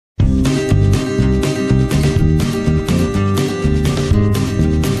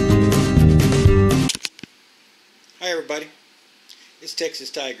It's Texas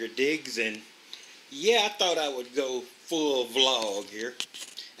Tiger Diggs, and yeah, I thought I would go full vlog here.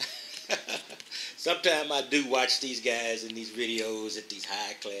 Sometimes I do watch these guys in these videos at these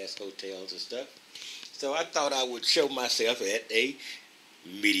high-class hotels and stuff. So I thought I would show myself at a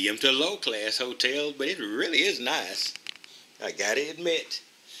medium to low-class hotel, but it really is nice. I gotta admit.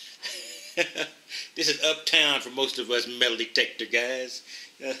 This is uptown for most of us metal detector guys.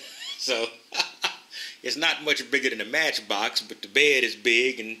 So it's not much bigger than a matchbox, but the bed is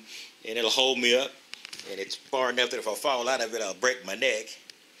big and it'll hold me up. And it's far enough that if I fall out of it, I'll break my neck.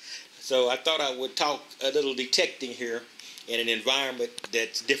 So I thought I would talk a little detecting here in an environment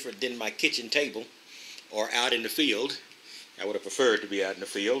that's different than my kitchen table or out in the field. I would have preferred to be out in the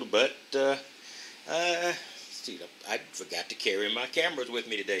field, but see, I forgot to carry my cameras with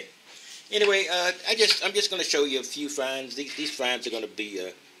me today. Anyway, I'm just going to show you a few finds. These finds are going to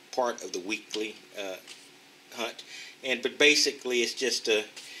be part of the weekly hunt, but basically it's just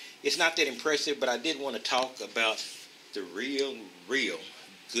it's not that impressive. But I did want to talk about the real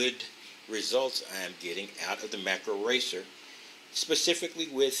good results I'm getting out of the Makro Racer, specifically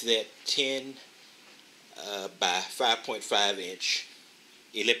with that 10 by 5.5 inch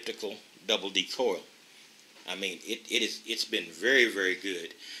elliptical double D coil. I mean, it's been very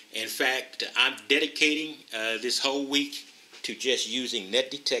good. In fact, I'm dedicating this whole week to just using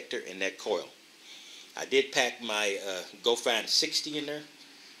that detector and that coil. I did pack my Go Find 60 in there.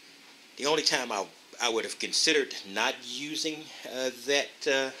 The only time I would have considered not using that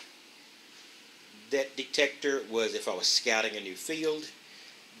detector was if I was scouting a new field.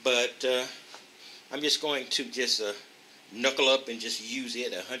 But I'm just going to just knuckle up and just use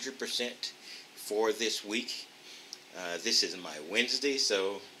it 100% for this week. This is my Wednesday,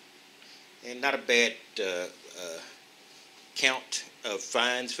 so, and not a bad count of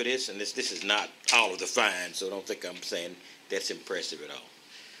finds for this. And this is not all of the finds, so don't think I'm saying that's impressive at all.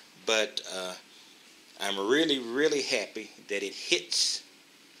 But I'm really happy that it hits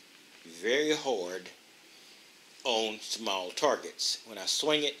very hard on small targets. When I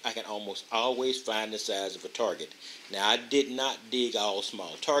swing it, I can almost always find the size of a target. Now, I did not dig all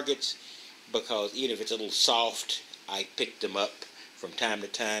small targets, because even if it's a little soft, I picked them up from time to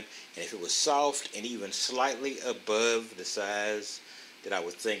time. And if it was soft and even slightly above the size that I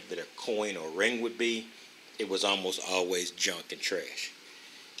would think that a coin or ring would be, it was almost always junk and trash.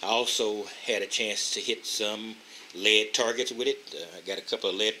 I also had a chance to hit some lead targets with it. I got a couple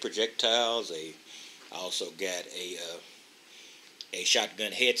of lead projectiles. I also got a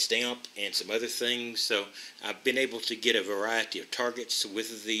shotgun head stamp and some other things. So I've been able to get a variety of targets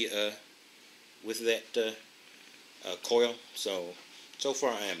with the with that coil. So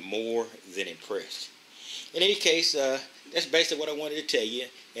far I am more than impressed. In any case, that's basically what I wanted to tell you.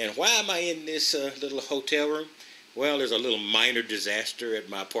 And why am I in this little hotel room? Well, there's a little minor disaster at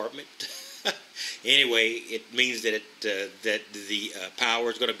my apartment. Anyway, it means that that the power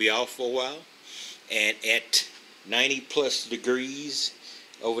is going to be off for a while, and at 90+ degrees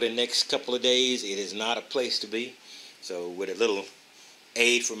over the next couple of days, it is not a place to be. So with a little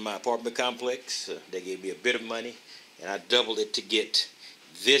aid from my apartment complex, they gave me a bit of money, and I doubled it to get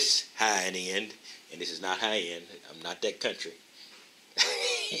this high end. And this is not high end. I'm not that country.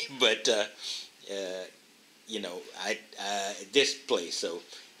 But you know, this place. So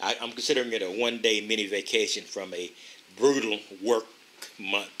I'm considering it a one-day mini vacation from a brutal work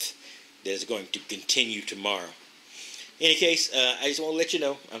month that is going to continue tomorrow. In any case, I just want to let you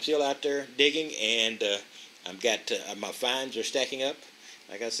know I'm still out there digging, and I've got my finds are stacking up.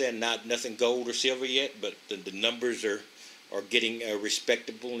 Like I said, nothing gold or silver yet, but the numbers are getting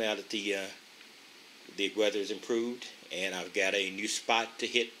respectable now that the weather's improved, and I've got a new spot to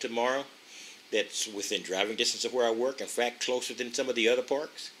hit tomorrow that's within driving distance of where I work. In fact, closer than some of the other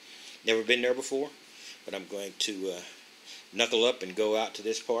parks. Never been there before, but I'm going to knuckle up and go out to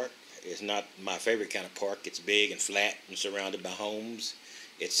this park. It's not my favorite kind of park. It's big and flat and surrounded by homes,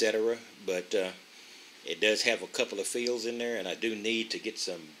 etc. But it does have a couple of fields in there, and I do need to get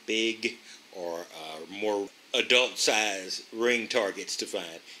some big or more adult size ring targets to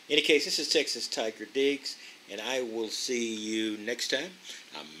find. In any case, this is Texas Tiger Diggs, and I will see you next time.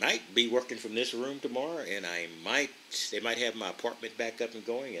 I might be working from this room tomorrow, and they might have my apartment back up and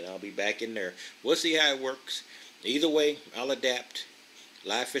going, and I'll be back in there. We'll see how it works. Either way, I'll adapt.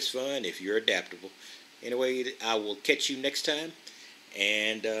 Life is fun if you're adaptable. Anyway, I will catch you next time.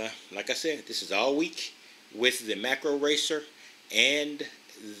 And like I said, this is all week with the Makro Racer and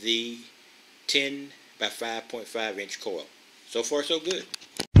the 10 by 5.5 inch coil. So far, so good.